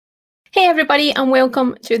Hey everybody, and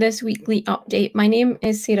welcome to this weekly update. My name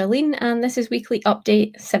is Sarah Lean and this is weekly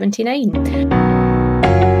update 79.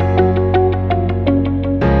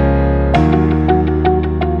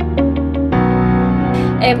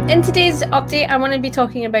 In today's update, I want to be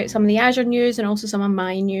talking about some of the Azure news and also some of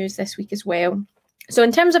my news this week as well. So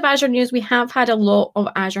in terms of Azure news, we have had a lot of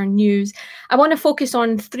Azure news. I want to focus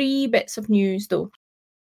on 3 bits of news though.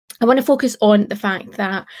 I want to focus on the fact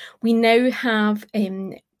that we now have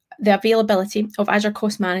the availability of Azure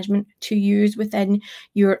Cost Management to use within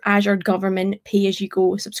your Azure Government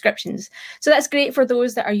pay-as-you-go subscriptions. So that's great for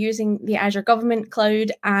those that are using the Azure Government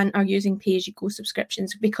Cloud and are using pay-as-you-go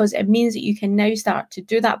subscriptions, because it means that you can now start to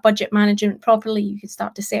do that budget management properly. You can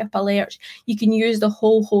start to set up alerts. You can use the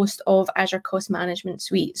whole host of Azure Cost Management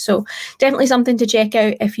suite. So definitely something to check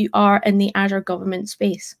out if you are in the Azure Government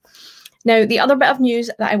space. Now, the other bit of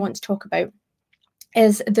news that I want to talk about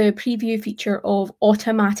is the preview feature of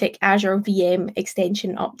automatic Azure VM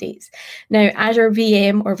extension updates. Now, Azure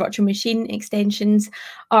VM or virtual machine extensions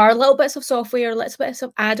are little bits of software, little bits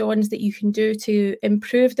of add-ons that you can do to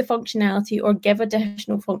improve the functionality or give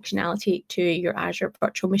additional functionality to your Azure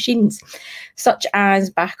virtual machines, such as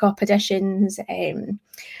backup additions.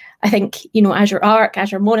 I think, Azure Arc,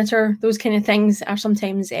 Azure Monitor, those kind of things are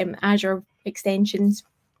sometimes Azure extensions.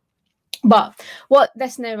 But what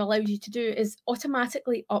this now allows you to do is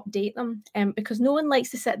automatically update them, because no one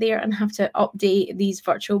likes to sit there and have to update these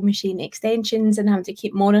virtual machine extensions and have to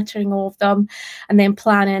keep monitoring all of them and then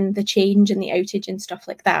planning the change and the outage and stuff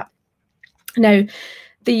like that. Now,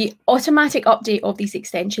 the automatic update of these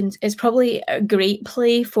extensions is probably a great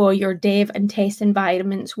play for your dev and test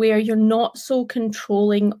environments where you're not so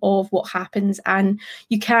controlling of what happens, and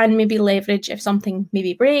you can maybe leverage if something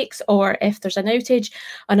maybe breaks or if there's an outage,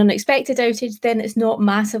 an unexpected outage, then it's not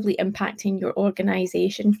massively impacting your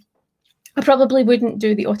organization. I probably wouldn't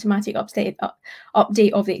do the automatic update of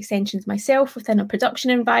the extensions myself within a production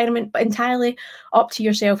environment, but entirely up to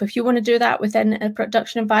yourself. If you want to do that within a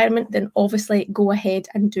production environment, then obviously go ahead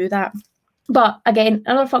and do that. But again,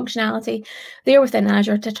 another functionality there within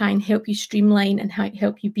Azure to try and help you streamline and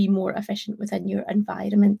help you be more efficient within your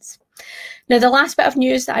environments. Now, the last bit of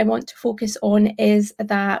news that I want to focus on is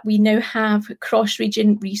that we now have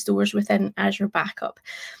cross-region restores within Azure Backup.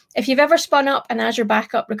 If you've ever spun up an Azure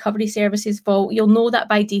Backup Recovery Services vault, you'll know that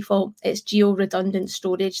by default, it's geo-redundant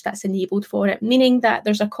storage that's enabled for it, meaning that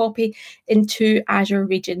there's a copy in 2 Azure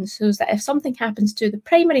regions, so that if something happens to the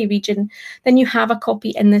primary region, then you have a copy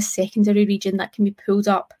in this secondary region that can be pulled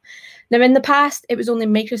up. Now, in the past, it was only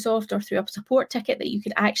Microsoft or through a support ticket that you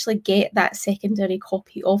could actually get that secondary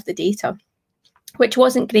copy of the data, which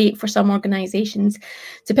wasn't great for some organizations,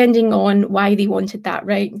 depending on why they wanted that,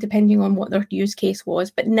 right? Depending on what their use case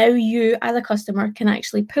was. But now you, as a customer, can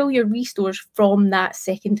actually pull your restores from that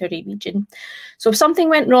secondary region. So if something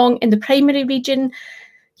went wrong in the primary region,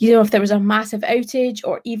 if there was a massive outage,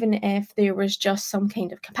 or even if there was just some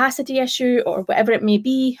kind of capacity issue or whatever it may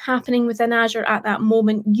be happening within Azure at that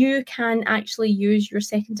moment, you can actually use your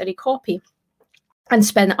secondary copy and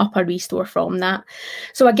spin up a restore from that.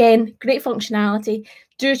 So again, great functionality.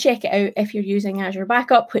 Do check it out if you're using Azure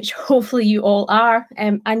Backup, which hopefully you all are.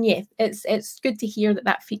 And yeah, it's good to hear that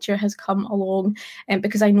that feature has come along,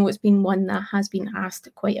 because I know it's been one that has been asked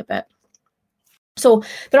quite a bit. So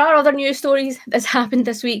there are other news stories that's happened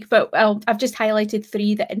this week, but I've just highlighted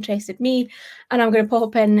 3 that interested me, and I'm going to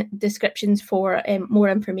pop in descriptions for more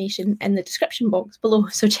information in the description box below,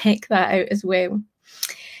 so check that out as well.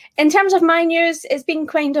 In terms of my news, it's been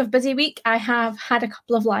kind of a busy week. I have had a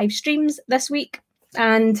couple of live streams this week,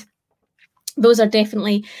 and those are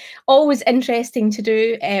definitely always interesting to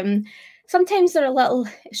do. Sometimes they're a little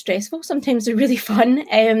stressful, sometimes they're really fun.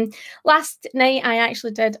 Last night, I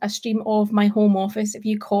actually did a stream of my home office. If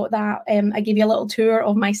you caught that, I gave you a little tour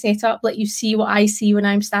of my setup, let you see what I see when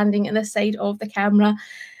I'm standing at this side of the camera.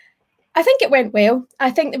 I think it went well.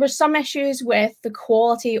 I think there were some issues with the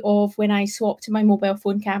quality of when I swapped to my mobile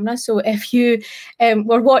phone camera. So if you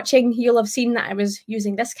were watching, you'll have seen that I was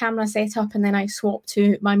using this camera setup and then I swapped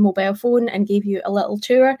to my mobile phone and gave you a little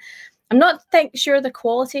tour. I'm not sure the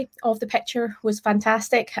quality of the picture was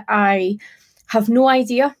fantastic. I have no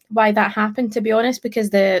idea why that happened, to be honest, because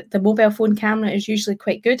the mobile phone camera is usually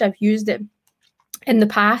quite good. I've used it in the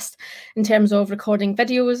past in terms of recording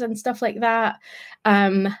videos and stuff like that.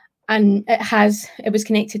 And it was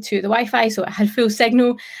connected to the Wi-Fi, so it had full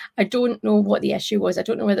signal. I don't know what the issue was. I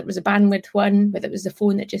don't know whether it was a bandwidth one, whether it was the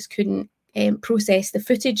phone that just couldn't process the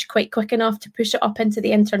footage quite quick enough to push it up into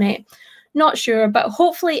the internet. Not sure, but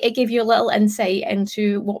hopefully it gave you a little insight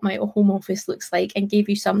into what my home office looks like and gave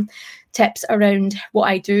you some tips around what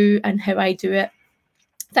I do and how I do it.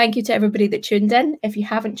 Thank you to everybody that tuned in. If you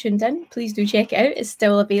haven't tuned in, please do check it out. It's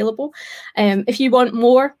still available. If you want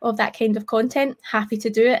more of that kind of content, happy to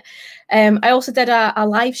do it. I also did a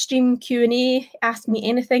live stream Q&A, Ask Me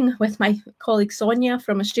Anything, with my colleague Sonia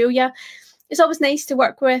from Australia. It's always nice to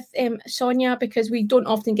work with Sonia because we don't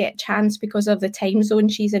often get a chance because of the time zone.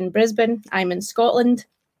 She's in Brisbane, I'm in Scotland.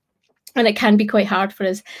 And it can be quite hard for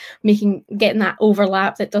us getting that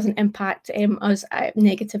overlap that doesn't impact us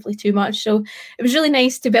negatively too much. So it was really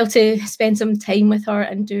nice to be able to spend some time with her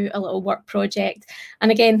and do a little work project.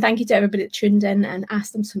 And again, thank you to everybody that tuned in and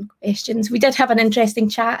asked them some questions. We did have an interesting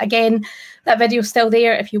chat. Again, that video's still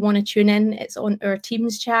there if you want to tune in. It's on our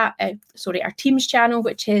Teams chat, our Teams channel,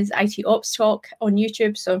 which is IT Ops Talk on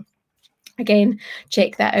YouTube. So again,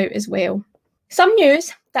 check that out as well. Some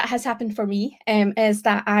news that has happened for me is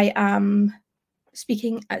that I am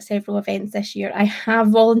speaking at several events this year. I have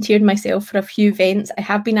volunteered myself for a few events. I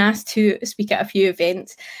have been asked to speak at a few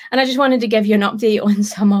events, and I just wanted to give you an update on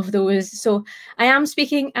some of those. So I am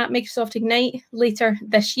speaking at Microsoft Ignite later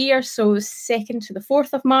this year, so 2nd to the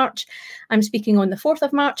 4th of March. I'm speaking on the 4th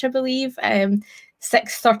of March, I believe.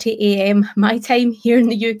 6:30 a.m. my time here in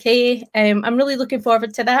the UK. I'm really looking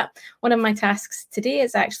forward to that. One of my tasks today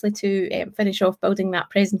is actually to finish off building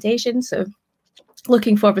that presentation. So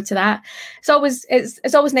looking forward to that. It's always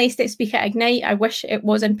nice to speak at Ignite. I wish it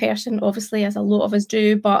was in person, obviously, as a lot of us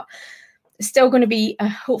do, but it's still going to be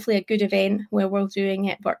hopefully a good event where we're doing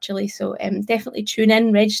it virtually. So definitely tune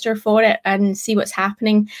in, register for it and see what's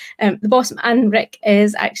happening. The boss man, Rick,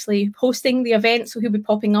 is actually hosting the event. So he'll be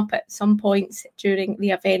popping up at some points during the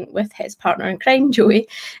event with his partner in crime, Joey.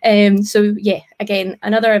 So yeah, again,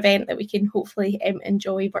 another event that we can hopefully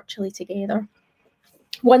enjoy virtually together.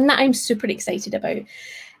 One that I'm super excited about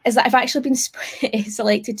is that I've actually been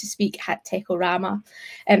selected to speak at Techorama.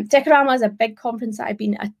 Techorama is a big conference that I've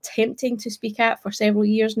been attempting to speak at for several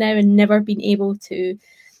years now and never been able to,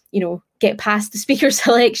 get past the speaker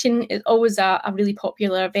selection. It's always a really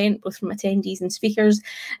popular event, both from attendees and speakers.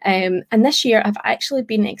 And this year I've actually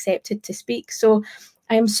been accepted to speak. So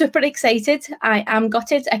I am super excited. I am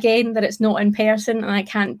gutted again that it's not in person and I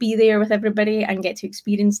can't be there with everybody and get to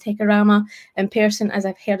experience Techorama in person, as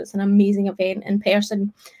I've heard it's an amazing event in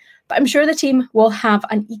person. But I'm sure the team will have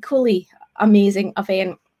an equally amazing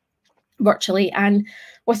event virtually, and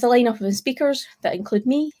with the lineup of speakers that include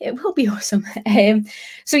me, it will be awesome.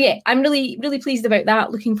 So yeah, I'm really, really pleased about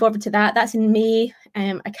that. Looking forward to that. That's in May.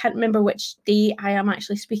 I can't remember which day I am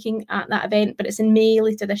actually speaking at that event, but it's in May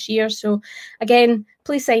later this year. So again,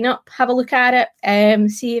 please sign up, have a look at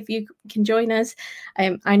it, see if you can join us.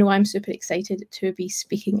 I know I'm super excited to be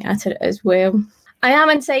speaking at it as well. I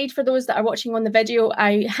am inside. For those that are watching on the video,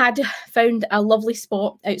 I had found a lovely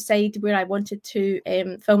spot outside where I wanted to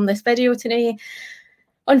film this video today.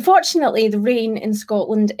 Unfortunately, the rain in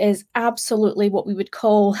Scotland is absolutely what we would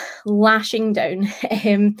call lashing down.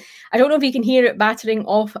 I don't know if you can hear it battering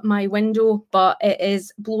off my window, but it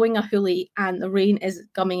is blowing a hoolie and the rain is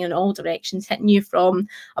coming in all directions, hitting you from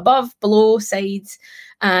above, below, sides,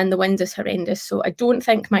 and the wind is horrendous. So I don't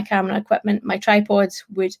think my camera equipment, my tripods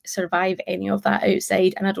would survive any of that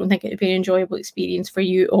outside, and I don't think it would be an enjoyable experience for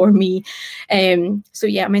you or me. So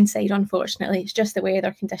yeah, I'm inside, unfortunately. It's just the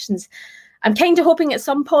weather conditions. I'm kind of hoping at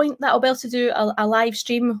some point that I'll be able to do a live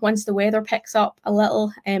stream once the weather picks up a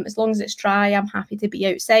little. As long as it's dry, I'm happy to be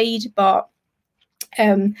outside, but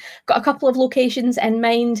got a couple of locations in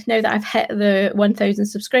mind now that I've hit the 1,000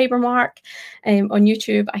 subscriber mark on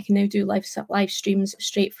YouTube. I can now do live streams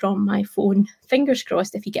straight from my phone. Fingers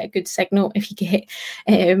crossed if you get a good signal, if you get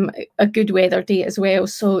a good weather day as well.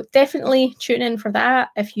 So definitely tune in for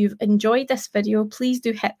that. If you've enjoyed this video, please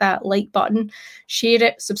do hit that like button, share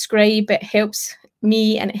it, subscribe. It helps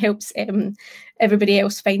me and it helps everybody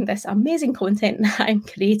else find this amazing content that I'm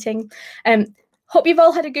creating. Hope you've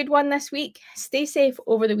all had a good one this week. Stay safe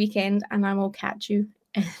over the weekend and I will catch you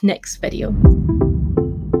in the next video.